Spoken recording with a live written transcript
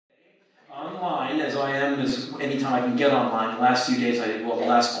online as I am as anytime I can get online. The last few days, well, the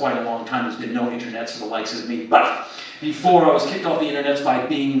last quite a long time, there's been no internet for the likes of me. But before I was kicked off the internet by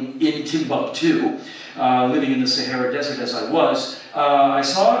being in Timbuktu, living in the Sahara Desert as I was, I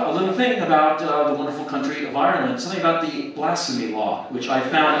saw a little thing about the wonderful country of Ireland, something about the blasphemy law, which I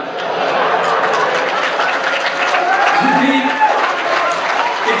found to be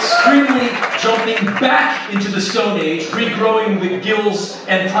extremely jumping back into the Stone Age, regrowing the gills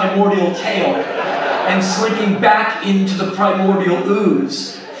and primordial tail, and slinking back into the primordial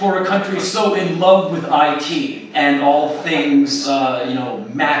ooze for a country so in love with IT and all things,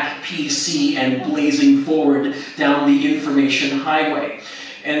 Mac, PC, and blazing forward down the information highway.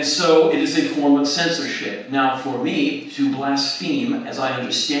 And so it is a form of censorship. Now, for me, to blaspheme, as I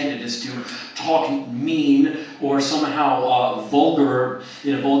understand it, is to talk mean or somehow vulgar,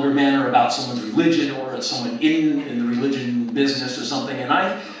 in a vulgar manner about someone's religion or someone in the religion business or something. And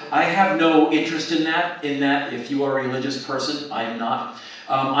I have no interest in that, if you are a religious person. I am not.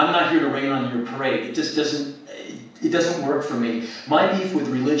 I'm not here to rain on your parade. It just doesn't work for me. My beef with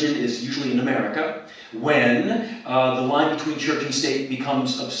religion is usually in America, when the line between church and state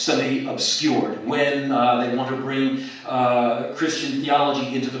becomes semi-obscured, when they want to bring Christian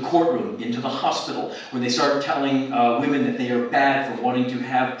theology into the courtroom, into the hospital, when they start telling women that they are bad for wanting to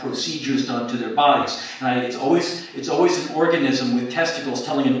have procedures done to their bodies. And it's always an organism with testicles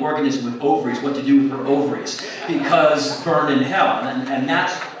telling an organism with ovaries what to do with her ovaries, because burn in hell. And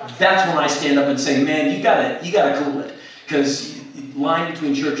that's when I stand up and say, man, you gotta cool it, because line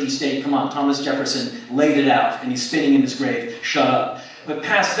between church and state, come on, Thomas Jefferson laid it out, and he's spinning in his grave, shut up. But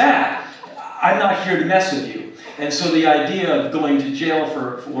past that, I'm not here to mess with you. And so the idea of going to jail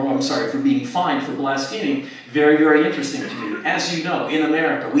for being fined for blaspheming, very, very interesting to me. As you know, in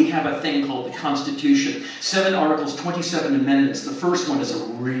America, we have a thing called the Constitution. 7 articles, 27 amendments. The first one is a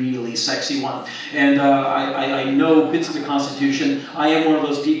really sexy one. And I know bits of the Constitution. I am one of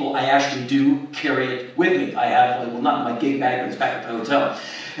those people, I actually do carry it with me. I have, well, not in my gig bag, but it's back at the hotel.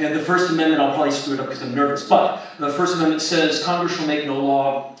 And the First Amendment, I'll probably screw it up because I'm nervous, but the First Amendment says, Congress shall make no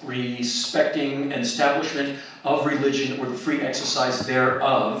law respecting an establishment of religion or the free exercise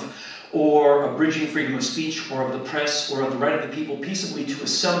thereof, or abridging freedom of speech or of the press or of the right of the people peaceably to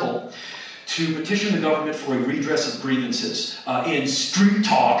assemble, to petition the government for a redress of grievances. In street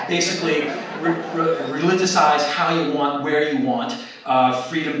talk, basically religicize how you want, where you want,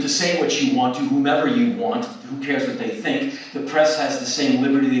 freedom to say what you want to whomever you want, who cares what they think. The press has the same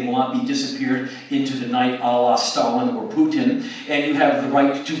liberty, they will not be disappeared into the night a la Stalin or Putin, and you have the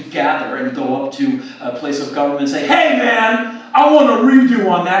right to gather and go up to a place of government and say, hey man, I want a redo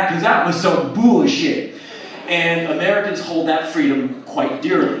on that because that was some bullshit. And Americans hold that freedom quite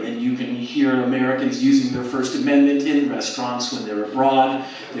dearly, and you can hear Americans using their First Amendment in restaurants when they're abroad.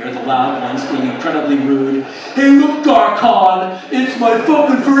 They're the loud ones being incredibly rude. Hey, look, Garcon, it's my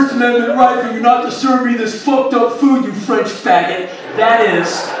fucking First Amendment right for you not to serve me this fucked up food, you French faggot. That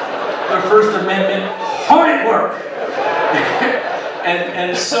is their First Amendment hard at work.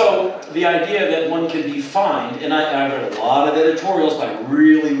 And so the idea that one can be fined, and I read a lot of editorials by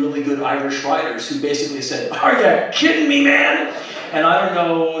really, really good Irish writers who basically said, are you kidding me, man? And I don't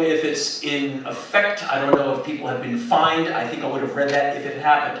know if it's in effect. I don't know if people have been fined. I think I would have read that if it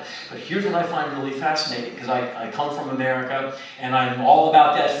happened. But here's what I find really fascinating, because I come from America, and I'm all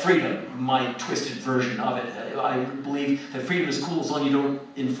about that freedom, my twisted version of it. I believe that freedom is cool as long as you don't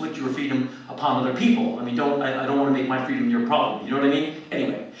inflict your freedom upon other people. I mean, I don't want to make my freedom your problem. You know what I mean?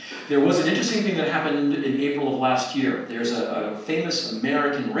 Anyway, there was an interesting thing that happened in April of last year. There's a famous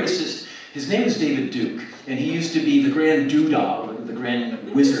American racist. His name is David Duke, and he used to be the Grand Doodah, the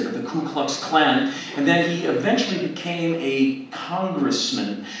Grand Wizard of the Ku Klux Klan, and then he eventually became a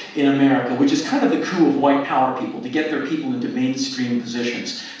congressman in America, which is kind of the coup of white power people, to get their people into mainstream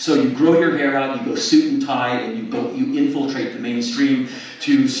positions. So you grow your hair out, you go suit and tie, and you infiltrate the mainstream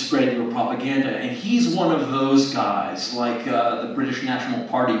to spread your propaganda. And he's one of those guys, like the British National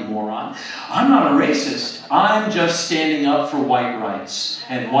Party moron. I'm not a racist. I'm just standing up for white rights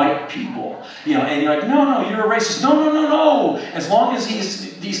and white people. You know, and you're like, no, you're a racist. No. As long as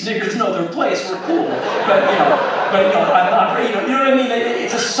these niggers know their place, we're cool. But I'm not. You know what I mean?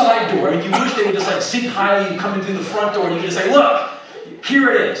 It's a side door, and you wish they would just like sit highly and come in through the front door, and you just say, look,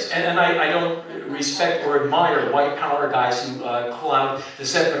 here it is. And I don't respect or admire white power guys who call out the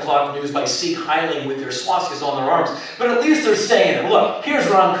 7 o'clock news by Sikh Highling with their swastikas on their arms. But at least they're saying it. Look, here's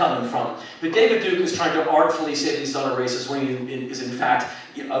where I'm coming from. But David Duke is trying to artfully say that he's not a racist when he is in fact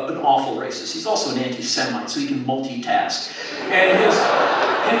an awful racist. He's also an anti-Semite, so he can multitask. And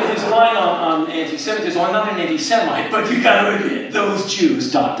his line on anti-Semitism, I'm not an anti-Semite, but you gotta admit, those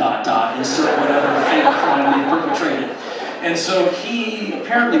Jews, ... insert whatever fake crime they perpetrated. And so he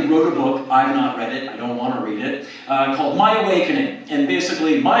apparently wrote a book, I've not read it, I don't want to read it, called My Awakening. And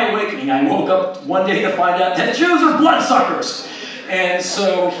basically, my awakening, I woke up one day to find out that Jews are bloodsuckers. And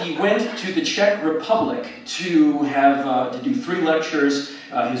so he went to the Czech Republic to have to do 3 lectures.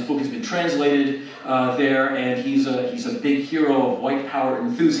 His book has been translated there, and he's a big hero of white power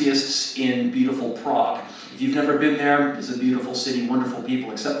enthusiasts in beautiful Prague. If you've never been there, it's a beautiful city, wonderful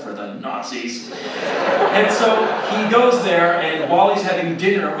people, except for the Nazis. And so he goes there, and while he's having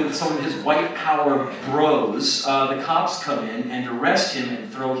dinner with some of his white power bros, the cops come in and arrest him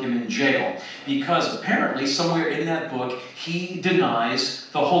and throw him in jail. Because apparently, somewhere in that book, he denies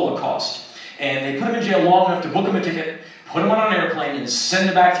the Holocaust. And they put him in jail long enough to book him a ticket, put him on an airplane, and send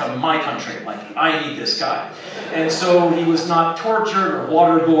him back to my country. Like, I need this guy. And so he was not tortured or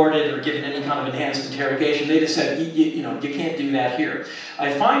waterboarded or given any kind of enhanced interrogation. They just said, you know, you can't do that here.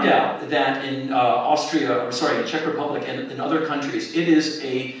 I find out that in the Czech Republic and in other countries, it is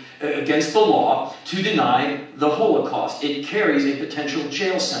against the law to deny the Holocaust. It carries a potential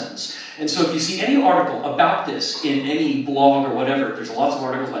jail sentence. And so if you see any article about this in any blog or whatever, there's lots of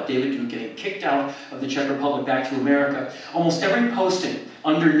articles about David Duke getting kicked out of the Czech Republic back to America. Almost every posting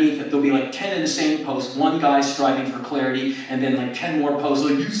underneath it, there'll be like 10 insane posts, one guy striving for clarity, and then like 10 more posts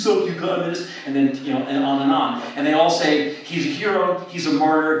like, you suck, you communist, and then, you know, and on and on. And they all say, he's a hero, he's a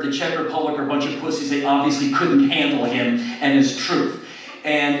martyr, the Czech Republic are a bunch of pussies, they obviously couldn't handle him and his truth.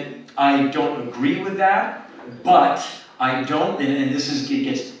 And I don't agree with that, but I don't, and it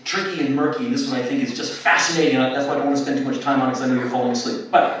gets tricky and murky, and this is what I think is just fascinating, that's why I don't want to spend too much time on it, because I know you're falling asleep.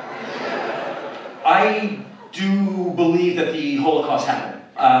 But I do believe that the Holocaust happened.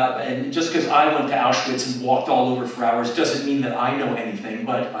 And just because I went to Auschwitz and walked all over for hours doesn't mean that I know anything,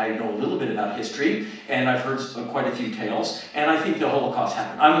 but I know a little bit about history, and I've heard quite a few tales, and I think the Holocaust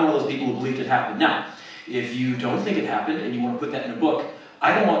happened. I'm one of those people who believed it happened. Now, if you don't think it happened and you want to put that in a book,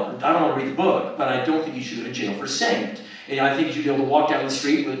 I don't want to read the book, but I don't think you should go to jail for saying it. And I think you should be able to walk down the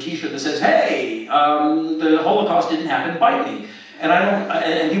street with a T-shirt that says, "Hey, the Holocaust didn't happen. Bite me."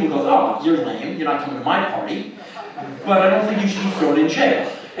 And people go, "Oh, you're lame. You're not coming to my party." But I don't think you should be thrown in jail.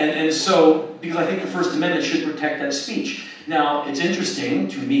 And so, because I think the First Amendment should protect that speech. Now, it's interesting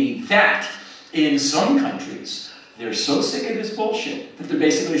to me that in some countries, they're so sick of this bullshit that they're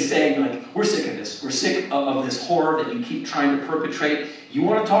basically saying, like, we're sick of this. We're sick of this horror that you keep trying to perpetrate. You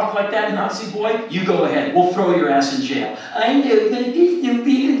want to talk like that, Nazi boy? You go ahead. We'll throw your ass in jail. I know that these new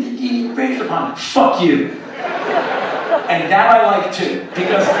feelings that you pressure upon. Fuck you. And that I like too.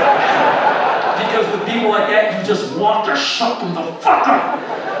 Because with people like that, you just want to shut them the fuck up.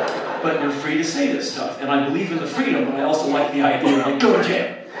 But you're free to say this stuff. And I believe in the freedom, but I also like the idea of, like, go to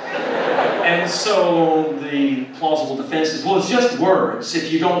jail. And so the plausible defense is, well, it's just words.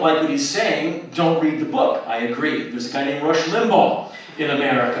 If you don't like what he's saying, don't read the book. I agree. There's a guy named Rush Limbaugh in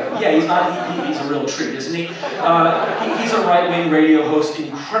America. Yeah, he's a real treat, isn't he? He's a right-wing radio host,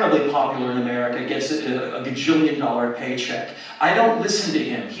 incredibly popular in America, gets a gajillion-dollar paycheck. I don't listen to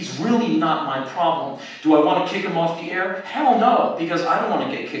him. He's really not my problem. Do I want to kick him off the air? Hell no, because I don't want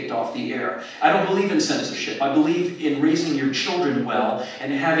to get kicked off the air. I don't believe in censorship. I believe in raising your children well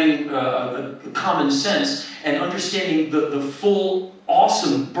and having common sense and understanding the full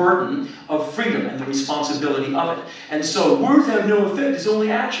awesome burden of freedom and the responsibility of it. And so words have no effect, it's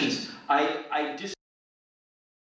only actions.